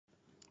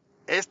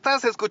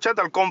Estás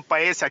escuchando al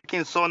compa ese aquí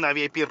en Zona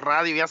VIP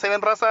Radio. Ya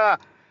saben, raza,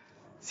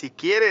 si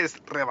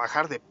quieres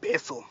rebajar de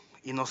peso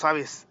y no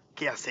sabes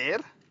qué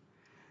hacer,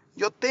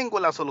 yo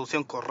tengo la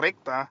solución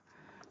correcta.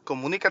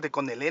 Comunícate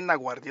con Elena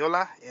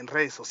Guardiola en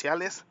redes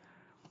sociales.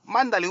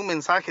 Mándale un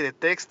mensaje de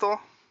texto,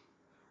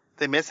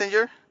 de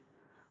Messenger,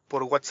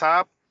 por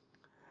WhatsApp,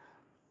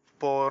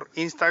 por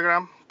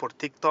Instagram, por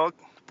TikTok,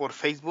 por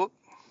Facebook.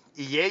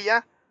 Y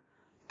ella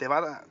te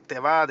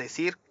va a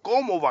decir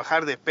cómo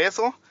bajar de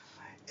peso.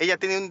 Ella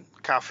tiene un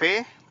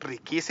café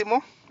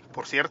riquísimo,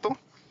 por cierto,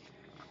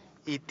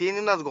 y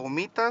tiene unas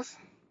gomitas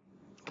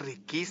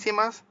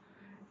riquísimas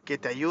que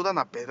te ayudan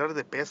a perder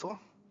de peso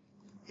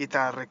y te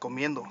las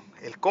recomiendo.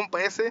 El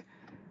compa ese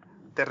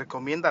te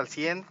recomienda al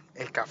 100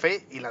 el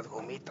café y las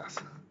gomitas.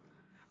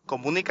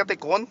 Comunícate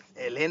con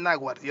Elena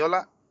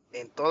Guardiola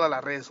en todas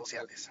las redes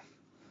sociales.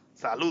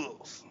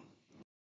 Saludos.